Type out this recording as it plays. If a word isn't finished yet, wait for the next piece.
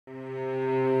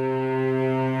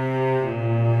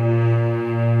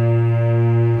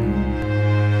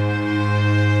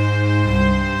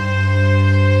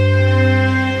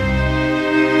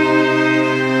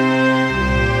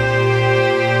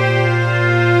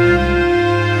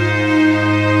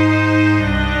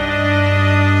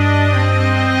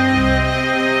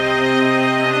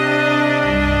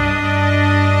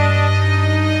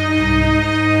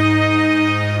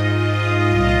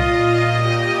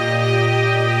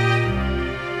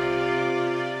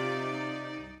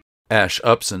Ash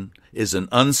Upson is an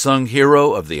unsung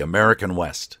hero of the American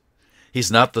West.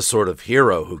 He's not the sort of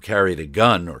hero who carried a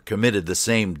gun or committed the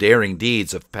same daring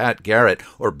deeds of Pat Garrett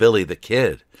or Billy the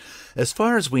Kid. As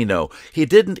far as we know, he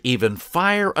didn't even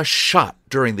fire a shot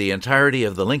during the entirety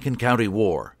of the Lincoln County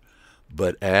War.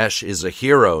 But Ash is a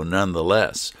hero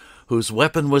nonetheless, whose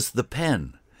weapon was the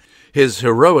pen. His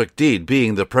heroic deed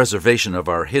being the preservation of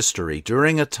our history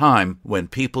during a time when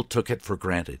people took it for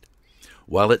granted.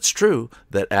 While it's true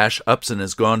that Ash Upson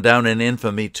has gone down in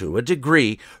infamy to a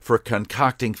degree for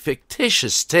concocting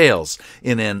fictitious tales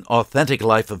in An Authentic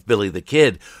Life of Billy the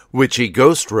Kid, which he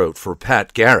ghostwrote for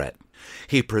Pat Garrett,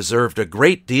 he preserved a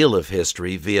great deal of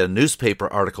history via newspaper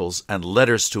articles and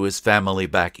letters to his family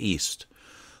back east.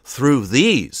 Through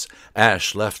these,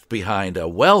 Ash left behind a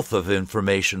wealth of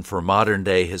information for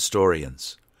modern-day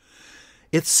historians.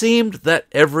 It seemed that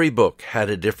every book had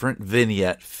a different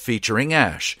vignette featuring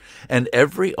Ash, and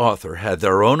every author had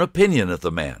their own opinion of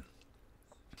the man.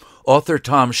 Author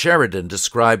Tom Sheridan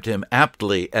described him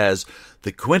aptly as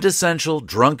the quintessential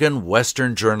drunken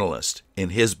Western journalist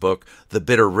in his book, The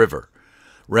Bitter River,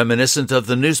 reminiscent of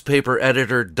the newspaper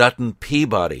editor Dutton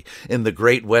Peabody in the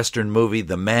great Western movie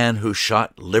The Man Who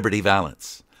Shot Liberty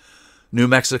Valance. New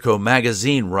Mexico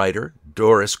Magazine writer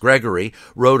Doris Gregory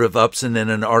wrote of Upson in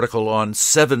an article on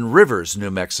Seven Rivers, New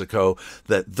Mexico,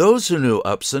 that those who knew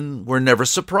Upson were never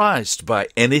surprised by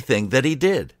anything that he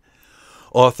did.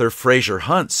 Author Fraser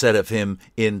Hunt said of him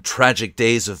in Tragic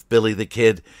Days of Billy the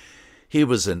Kid, he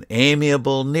was an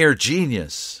amiable near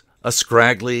genius, a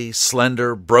scraggly,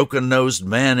 slender, broken-nosed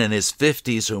man in his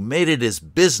 50s who made it his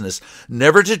business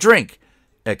never to drink,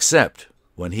 except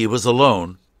when he was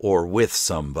alone or with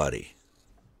somebody.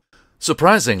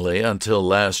 Surprisingly, until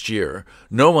last year,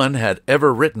 no one had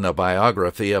ever written a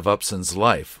biography of Upson's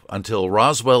life until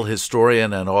Roswell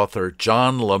historian and author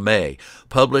John LeMay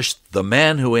published The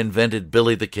Man Who Invented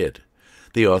Billy the Kid,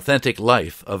 The Authentic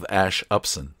Life of Ash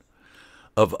Upson.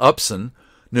 Of Upson,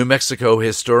 New Mexico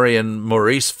historian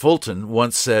Maurice Fulton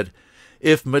once said,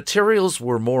 "If materials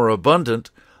were more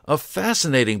abundant, a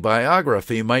fascinating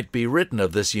biography might be written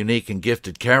of this unique and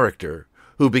gifted character,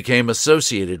 who became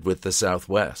associated with the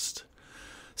Southwest."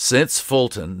 Since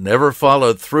Fulton never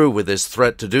followed through with his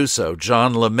threat to do so,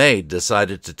 John LeMay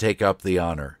decided to take up the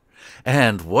honor.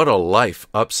 And what a life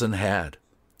Upson had!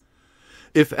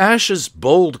 If Ash's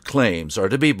bold claims are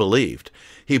to be believed,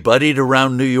 he buddied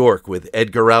around New York with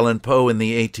Edgar Allan Poe in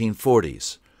the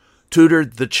 1840s,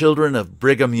 tutored the children of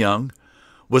Brigham Young,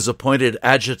 was appointed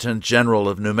Adjutant General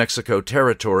of New Mexico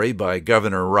Territory by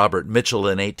Governor Robert Mitchell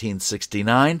in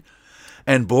 1869,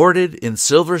 and boarded in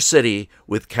Silver City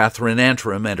with Catherine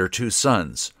Antrim and her two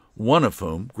sons, one of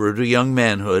whom grew to young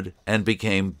manhood and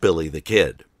became Billy the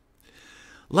Kid.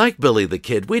 Like Billy the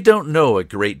Kid, we don't know a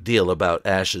great deal about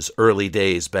Ash's early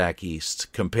days back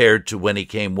east compared to when he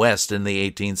came west in the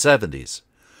 1870s.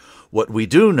 What we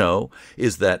do know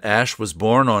is that Ash was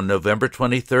born on November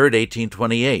 23,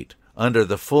 1828, under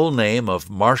the full name of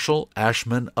Marshall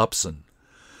Ashman Upson.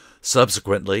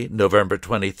 Subsequently, November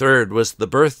 23rd was the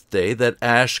birthday that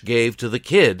Ash gave to the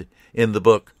Kid in the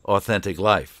book Authentic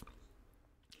Life.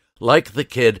 Like the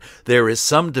Kid, there is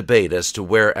some debate as to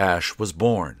where Ash was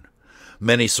born.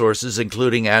 Many sources,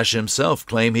 including Ash himself,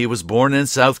 claim he was born in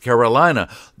South Carolina,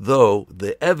 though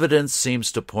the evidence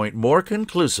seems to point more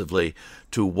conclusively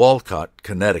to Walcott,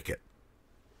 Connecticut.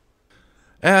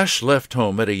 Ash left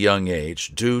home at a young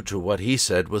age due to what he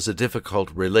said was a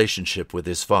difficult relationship with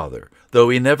his father, though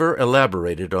he never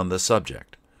elaborated on the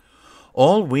subject.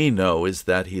 All we know is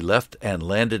that he left and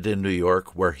landed in New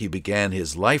York, where he began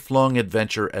his lifelong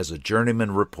adventure as a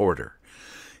journeyman reporter.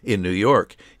 In New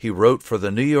York, he wrote for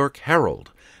the New York Herald,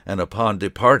 and upon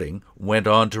departing went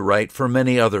on to write for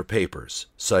many other papers,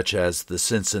 such as the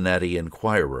Cincinnati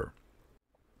Enquirer.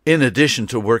 In addition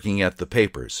to working at the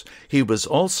papers, he was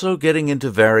also getting into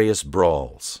various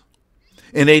brawls.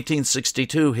 In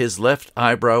 1862, his left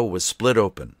eyebrow was split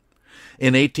open.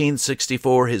 In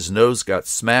 1864, his nose got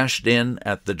smashed in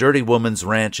at the Dirty Woman's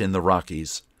Ranch in the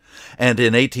Rockies. And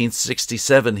in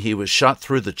 1867, he was shot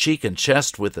through the cheek and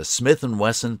chest with a Smith &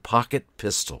 Wesson pocket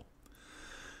pistol.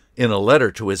 In a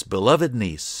letter to his beloved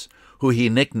niece, who he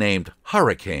nicknamed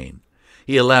Hurricane,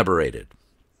 he elaborated,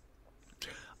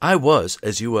 "I was,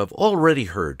 as you have already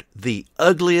heard, the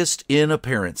ugliest in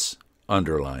appearance,"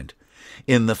 underlined,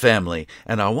 "in the family,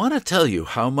 and I want to tell you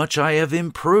how much I have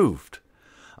improved.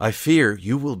 I fear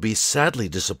you will be sadly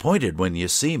disappointed when you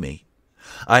see me.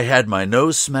 I had my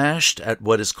nose smashed at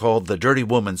what is called the Dirty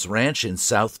Woman's Ranch in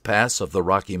South Pass of the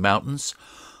Rocky Mountains,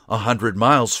 100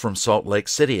 miles from Salt Lake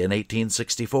City in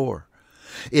 1864.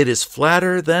 It is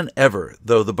flatter than ever,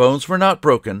 though the bones were not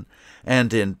broken,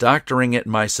 and in doctoring it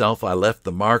myself I left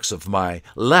the marks of my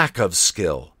lack of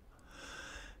skill.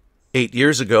 8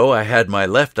 years ago I had my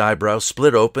left eyebrow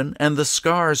split open, and the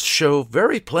scars show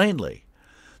very plainly.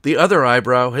 The other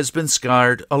eyebrow has been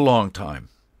scarred a long time.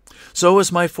 So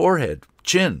is my forehead,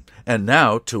 chin, and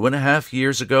now 2.5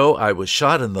 years ago I was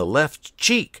shot in the left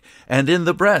cheek and in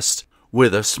the breast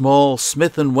with a small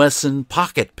Smith & Wesson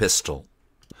pocket pistol.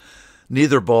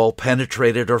 Neither ball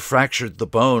penetrated or fractured the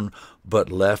bone,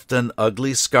 but left an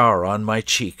ugly scar on my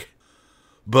cheek.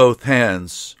 Both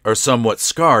hands are somewhat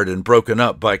scarred and broken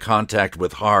up by contact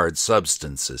with hard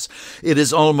substances. It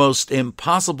is almost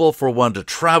impossible for one to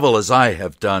travel as I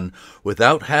have done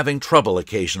without having trouble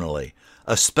occasionally,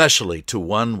 especially to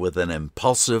one with an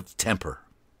impulsive temper.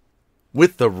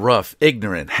 With the rough,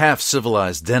 ignorant,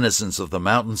 half-civilized denizens of the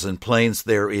mountains and plains,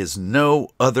 there is no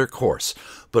other course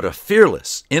but a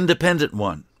fearless, independent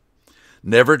one.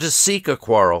 Never to seek a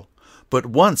quarrel, but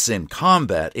once in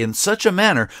combat in such a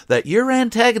manner that your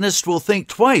antagonist will think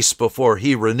twice before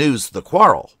he renews the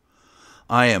quarrel.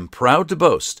 I am proud to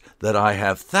boast that I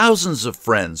have thousands of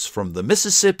friends from the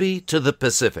Mississippi to the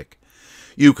Pacific.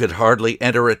 You could hardly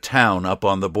enter a town up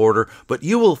on the border, but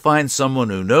you will find someone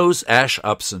who knows Ash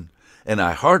Upson, and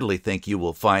I hardly think you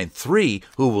will find 3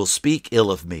 who will speak ill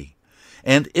of me.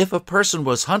 And if a person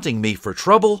was hunting me for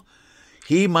trouble,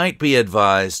 he might be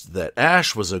advised that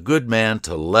Ash was a good man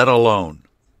to let alone.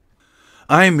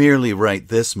 I merely write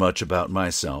this much about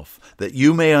myself, that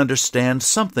you may understand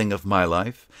something of my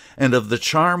life, and of the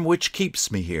charm which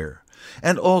keeps me here,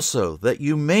 and also that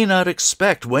you may not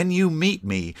expect when you meet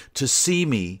me to see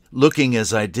me looking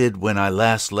as I did when I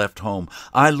last left home.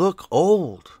 I look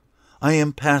old. I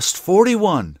am past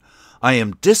 41. I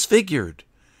am disfigured,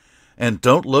 and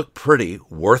don't look pretty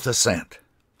worth a cent.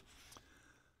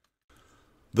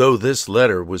 Though this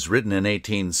letter was written in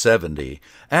 1870,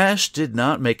 Ash did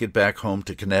not make it back home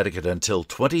to Connecticut until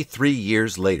 23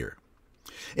 years later.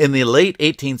 In the late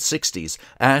 1860s,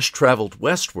 Ash traveled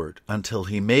westward until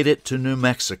he made it to New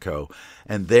Mexico,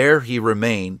 and there he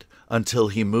remained until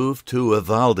he moved to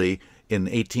Uvalde in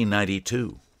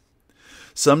 1892.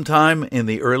 Sometime in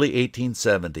the early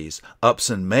 1870s,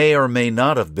 Upson may or may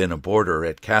not have been a boarder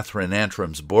at Catherine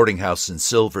Antrim's boarding house in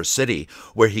Silver City,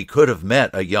 where he could have met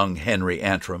a young Henry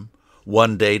Antrim,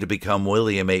 one day to become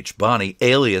William H. Bonney,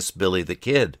 alias Billy the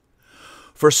Kid.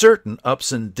 For certain,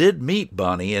 Upson did meet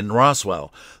Bonney in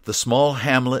Roswell, the small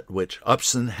hamlet which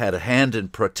Upson had a hand in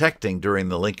protecting during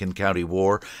the Lincoln County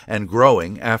War and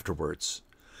growing afterwards.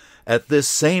 At this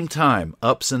same time,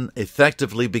 Upson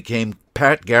effectively became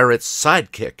Pat Garrett's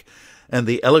sidekick and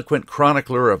the eloquent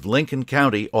chronicler of Lincoln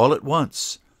County all at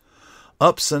once.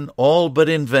 Upson all but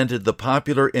invented the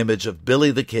popular image of Billy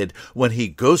the Kid when he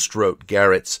ghostwrote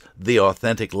Garrett's The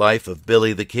Authentic Life of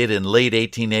Billy the Kid in late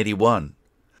 1881.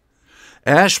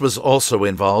 Ash was also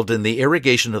involved in the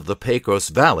irrigation of the Pecos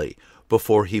Valley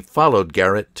before he followed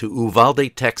Garrett to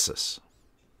Uvalde, Texas.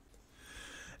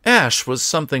 Ash was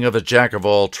something of a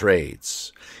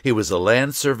jack-of-all-trades. He was a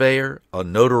land surveyor, a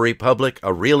notary public,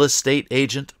 a real estate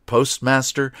agent,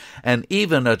 postmaster, and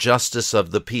even a justice of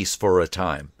the peace for a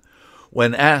time.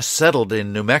 When Ash settled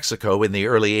in New Mexico in the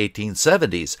early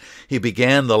 1870s, he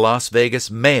began the Las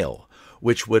Vegas Mail,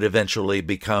 which would eventually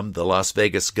become the Las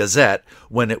Vegas Gazette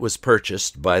when it was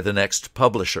purchased by the next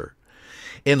publisher.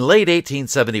 In late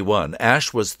 1871,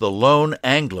 Ash was the lone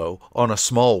Anglo on a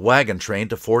small wagon train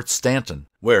to Fort Stanton,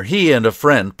 where he and a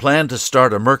friend planned to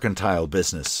start a mercantile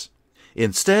business.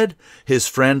 Instead, his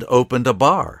friend opened a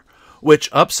bar, which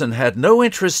Upson had no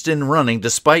interest in running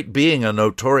despite being a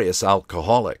notorious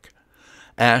alcoholic.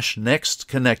 Ash next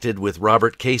connected with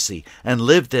Robert Casey and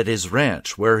lived at his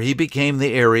ranch, where he became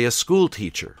the area school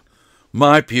teacher.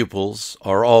 My pupils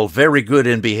are all very good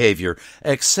in behavior,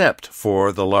 except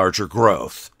for the larger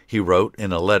growth, he wrote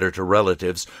in a letter to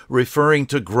relatives, referring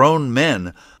to grown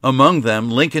men, among them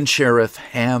Lincoln Sheriff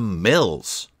Ham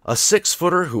Mills, a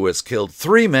 6-footer who has killed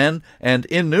 3 men and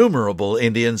innumerable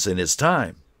Indians in his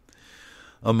time.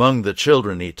 Among the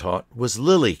children he taught was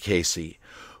Lily Casey,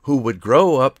 who would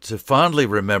grow up to fondly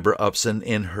remember Upson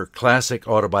in her classic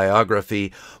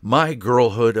autobiography, My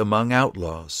Girlhood Among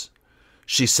Outlaws.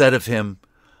 She said of him,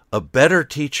 "A better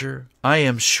teacher, I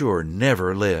am sure,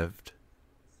 never lived."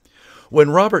 When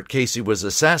Robert Casey was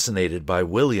assassinated by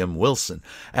William Wilson,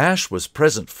 Ash was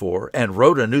present for and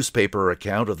wrote a newspaper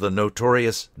account of the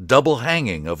notorious double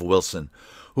hanging of Wilson,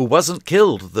 who wasn't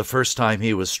killed the first time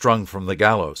he was strung from the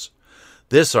gallows.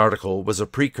 This article was a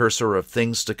precursor of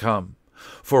things to come.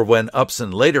 For when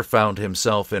Upson later found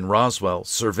himself in Roswell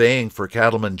surveying for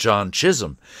Cattleman John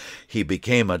Chisholm, he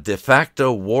became a de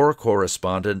facto war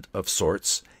correspondent of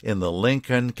sorts in the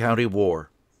Lincoln County War.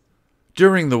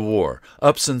 During the war,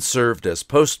 Upson served as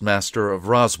postmaster of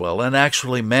Roswell and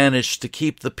actually managed to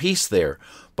keep the peace there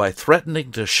by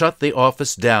threatening to shut the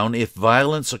office down if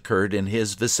violence occurred in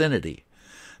his vicinity.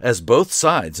 As both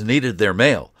sides needed their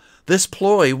mail, this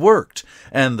ploy worked,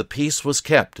 and the peace was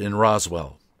kept in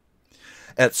Roswell.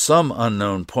 At some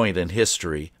unknown point in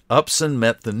history, Upson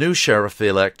met the new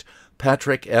sheriff-elect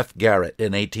Patrick F. Garrett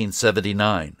in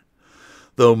 1879.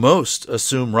 Though most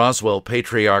assume Roswell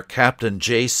patriarch Captain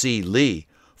J.C. Lee,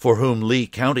 for whom Lee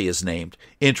County is named,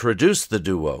 introduced the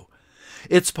duo,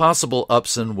 it's possible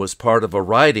Upson was part of a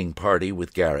riding party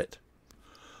with Garrett.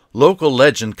 Local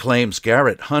legend claims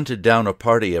Garrett hunted down a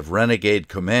party of renegade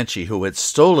Comanche who had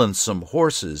stolen some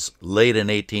horses late in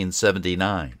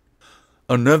 1879.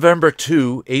 A November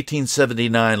 2,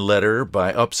 1879 letter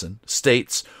by Upson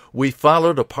states, "We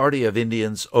followed a party of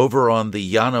Indians over on the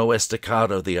Llano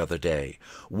Estacado the other day,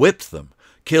 whipped them,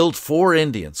 killed 4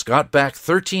 Indians, got back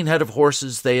 13 head of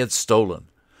horses they had stolen."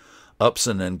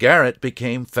 Upson and Garrett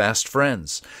became fast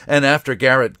friends, and after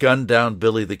Garrett gunned down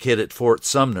Billy the Kid at Fort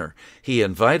Sumner, he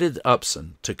invited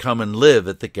Upson to come and live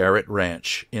at the Garrett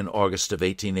Ranch in August of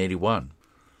 1881.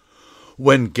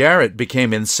 When Garrett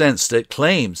became incensed at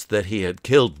claims that he had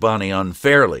killed Bonnie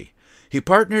unfairly, he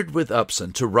partnered with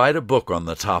Upson to write a book on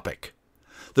the topic.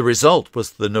 The result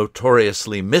was the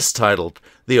notoriously mistitled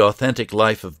The Authentic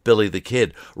Life of Billy the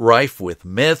Kid, rife with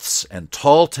myths and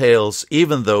tall tales,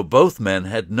 even though both men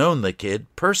had known the kid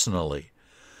personally.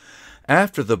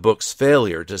 After the book's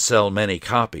failure to sell many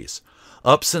copies,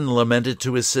 Upson lamented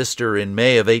to his sister in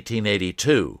May of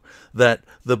 1882 that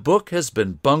the book has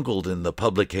been bungled in the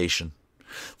publication.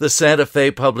 The Santa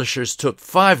Fe publishers took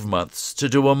 5 months to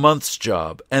do a month's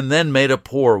job and then made a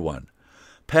poor one.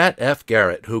 Pat F.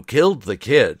 Garrett, who killed the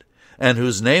kid, and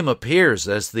whose name appears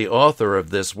as the author of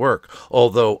this work,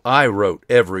 although I wrote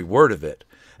every word of it,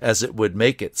 as it would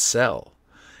make it sell,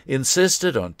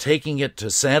 insisted on taking it to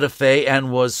Santa Fe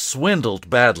and was swindled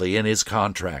badly in his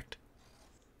contract.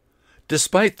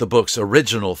 Despite the book's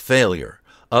original failure,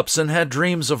 Upson had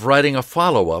dreams of writing a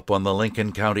follow-up on the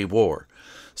Lincoln County War.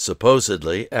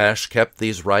 Supposedly, Ash kept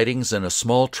these writings in a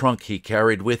small trunk he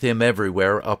carried with him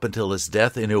everywhere up until his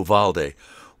death in Uvalde,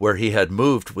 where he had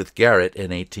moved with Garrett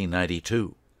in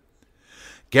 1892.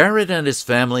 Garrett and his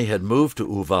family had moved to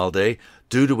Uvalde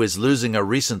due to his losing a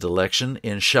recent election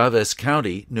in Chavez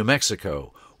County, New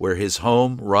Mexico, where his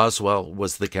home, Roswell,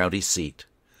 was the county seat.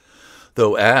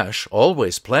 Though Ash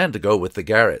always planned to go with the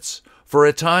Garretts, for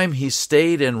a time he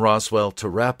stayed in Roswell to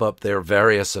wrap up their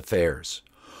various affairs.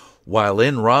 While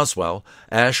in Roswell,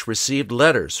 Ash received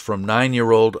letters from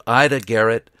 9-year-old Ida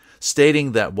Garrett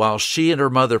stating that while she and her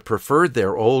mother preferred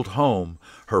their old home,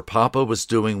 her papa was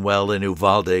doing well in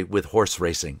Uvalde with horse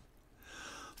racing.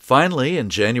 Finally, in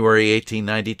January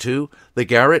 1892, the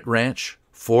Garrett Ranch,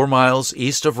 4 miles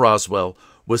east of Roswell,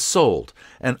 was sold,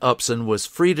 and Upson was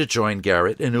free to join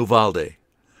Garrett in Uvalde.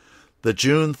 The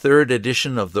June 3rd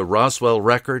edition of the Roswell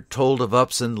Record told of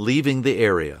Upson leaving the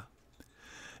area.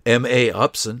 M.A.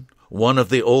 Upson, one of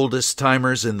the oldest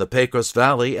timers in the Pecos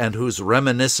Valley and whose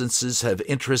reminiscences have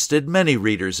interested many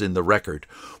readers in the Record,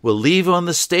 will leave on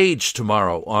the stage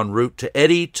tomorrow en route to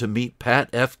Eddy to meet Pat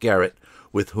F. Garrett,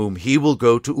 with whom he will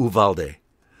go to Uvalde.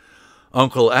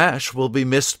 Uncle Ash will be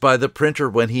missed by the printer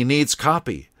when he needs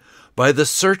copy, by the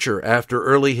searcher after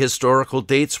early historical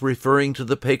dates referring to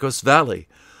the Pecos Valley,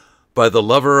 by the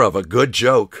lover of a good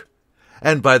joke,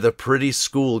 and by the pretty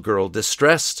schoolgirl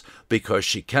distressed because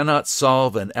she cannot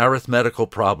solve an arithmetical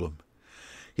problem.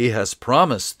 He has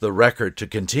promised the Record to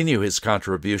continue his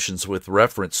contributions with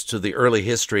reference to the early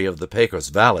history of the Pecos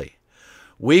Valley.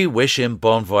 We wish him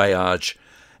bon voyage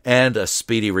and a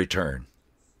speedy return.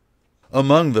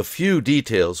 Among the few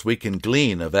details we can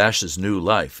glean of Ash's new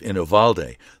life in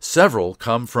Uvalde, several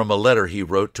come from a letter he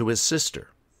wrote to his sister.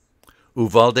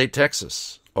 Uvalde,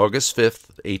 Texas, August 5th,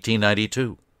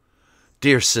 1892.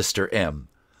 Dear Sister M.,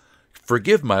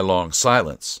 forgive my long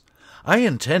silence. I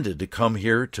intended to come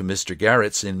here to Mr.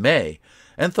 Garrett's in May,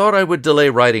 and thought I would delay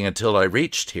writing until I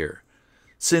reached here.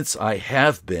 Since I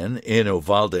have been in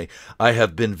Uvalde, I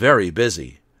have been very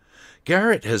busy.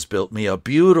 Garrett has built me a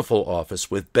beautiful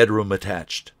office with bedroom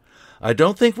attached. I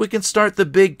don't think we can start the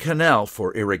big canal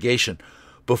for irrigation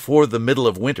before the middle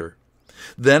of winter.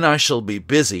 Then I shall be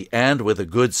busy and with a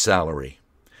good salary.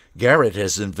 Garrett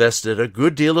has invested a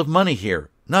good deal of money here,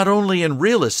 not only in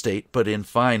real estate but in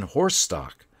fine horse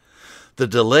stock. The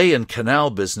delay in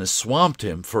canal business swamped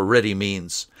him for ready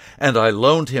means, and I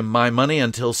loaned him my money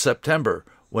until September,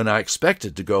 when I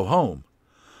expected to go home.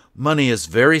 Money is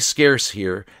very scarce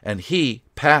here, and he,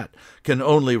 Pat, can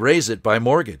only raise it by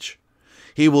mortgage.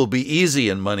 He will be easy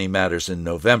in money matters in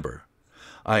November.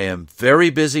 I am very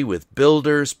busy with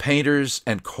builders, painters,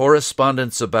 and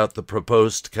correspondence about the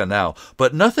proposed canal,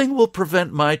 but nothing will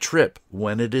prevent my trip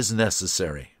when it is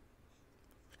necessary.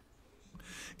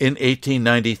 In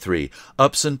 1893,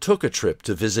 Upson took a trip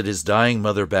to visit his dying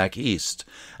mother back east,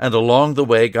 and along the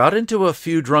way got into a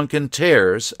few drunken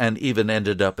tears and even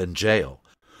ended up in jail.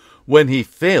 When he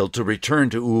failed to return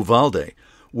to Uvalde,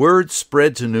 word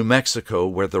spread to New Mexico,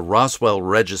 where the Roswell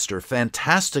Register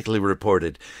fantastically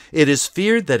reported, "It is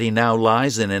feared that he now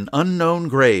lies in an unknown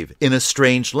grave in a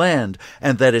strange land,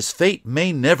 and that his fate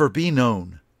may never be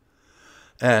known."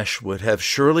 Ash would have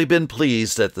surely been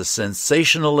pleased at the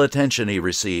sensational attention he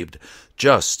received,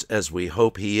 just as we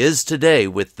hope he is today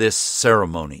with this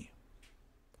ceremony.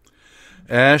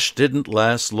 Ash didn't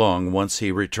last long once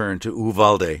he returned to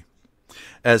Uvalde,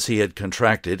 as he had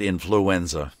contracted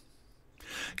influenza.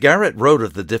 Garrett wrote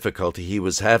of the difficulty he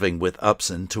was having with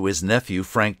Upson to his nephew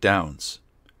Frank Downs.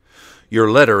 "Your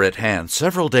letter at hand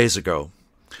several days ago.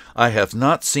 I have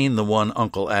not seen the one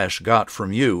Uncle Ash got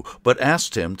from you, but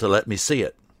asked him to let me see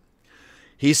it.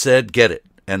 He said get it,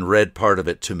 and read part of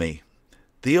it to me.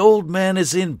 The old man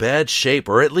is in bad shape,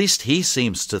 or at least he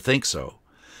seems to think so.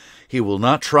 He will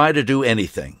not try to do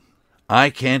anything. I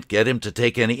can't get him to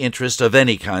take any interest of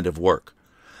any kind of work.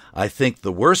 I think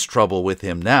the worst trouble with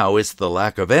him now is the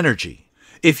lack of energy.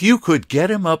 If you could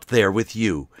get him up there with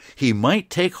you, he might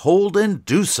take hold and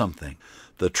do something.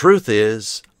 The truth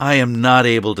is, I am not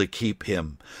able to keep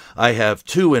him. I have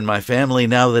 2 in my family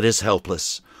now that is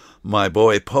helpless. My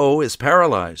boy Poe is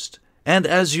paralyzed, and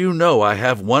as you know, I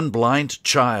have 1 blind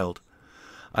child.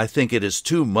 I think it is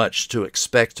too much to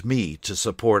expect me to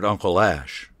support Uncle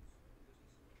Ash."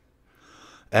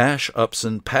 Ash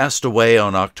Upson passed away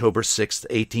on October 6,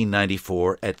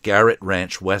 1894, at Garrett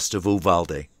Ranch west of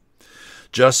Uvalde.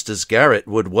 Just as Garrett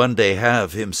would one day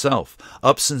have himself,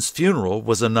 Upson's funeral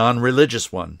was a non-religious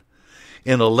one.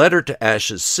 In a letter to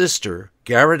Ash's sister,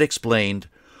 Garrett explained,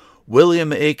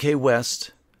 "William A.K.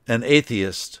 West, an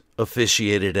atheist,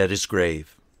 officiated at his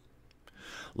grave."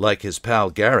 Like his pal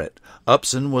Garrett,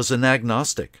 Upson was an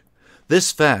agnostic.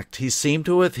 This fact he seemed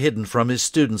to have hidden from his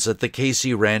students at the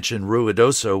Casey Ranch in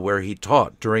Ruidoso, where he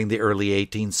taught during the early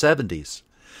 1870s.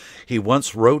 He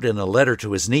once wrote in a letter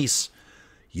to his niece,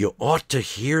 "You ought to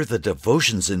hear the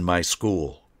devotions in my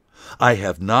school. I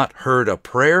have not heard a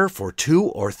prayer for 2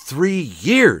 or 3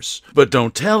 years, but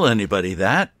don't tell anybody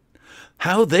that.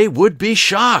 How they would be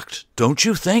shocked, don't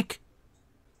you think?"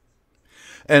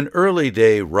 An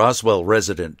early-day Roswell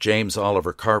resident, James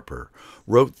Oliver Carper,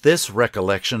 wrote this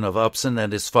recollection of Upson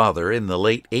and his father in the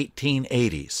late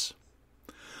 1880s.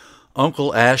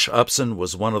 "Uncle Ash Upson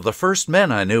was one of the first men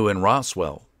I knew in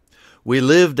Roswell. We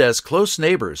lived as close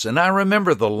neighbors, and I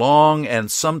remember the long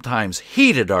and sometimes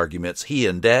heated arguments he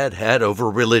and Dad had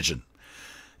over religion.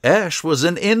 Ash was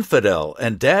an infidel,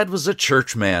 and Dad was a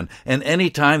churchman, and any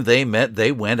time they met,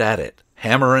 they went at it,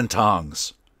 hammer and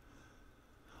tongs."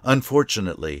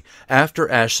 Unfortunately, after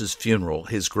Ash's funeral,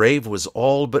 his grave was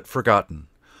all but forgotten.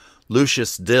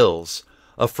 Lucius Dills,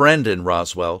 a friend in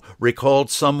Roswell,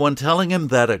 recalled someone telling him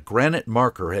that a granite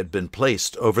marker had been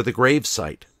placed over the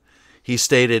gravesite. He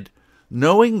stated,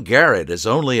 "Knowing Garrett as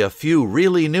only a few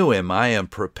really knew him, I am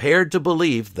prepared to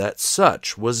believe that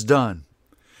such was done."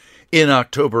 In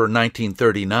October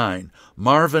 1939,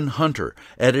 Marvin Hunter,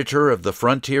 editor of the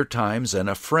Frontier Times and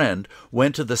a friend,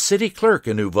 went to the city clerk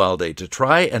in Uvalde to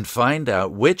try and find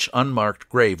out which unmarked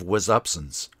grave was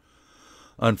Upson's.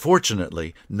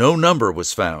 Unfortunately, no number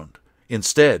was found.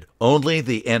 Instead, only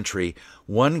the entry,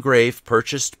 "One grave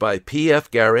purchased by P.F.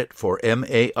 Garrett for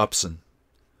M.A. Upson."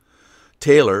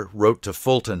 Taylor wrote to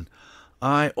Fulton,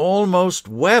 "I almost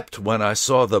wept when I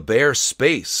saw the bare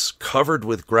space covered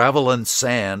with gravel and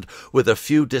sand with a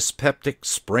few dyspeptic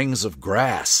springs of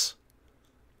grass."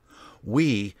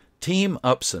 We, Team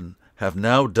Upson, have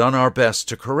now done our best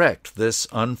to correct this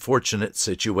unfortunate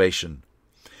situation.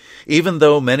 Even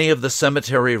though many of the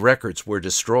cemetery records were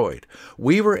destroyed,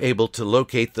 we were able to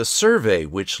locate the survey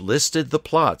which listed the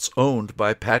plots owned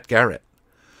by Pat Garrett.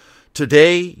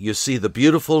 Today, you see the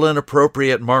beautiful and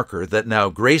appropriate marker that now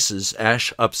graces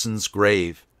Ash Upson's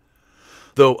grave.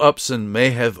 Though Upson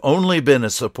may have only been a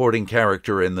supporting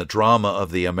character in the drama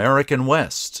of the American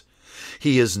West,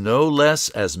 he is no less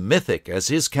as mythic as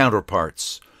his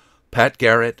counterparts, Pat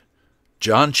Garrett,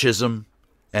 John Chisholm,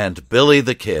 and Billy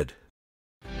the Kid.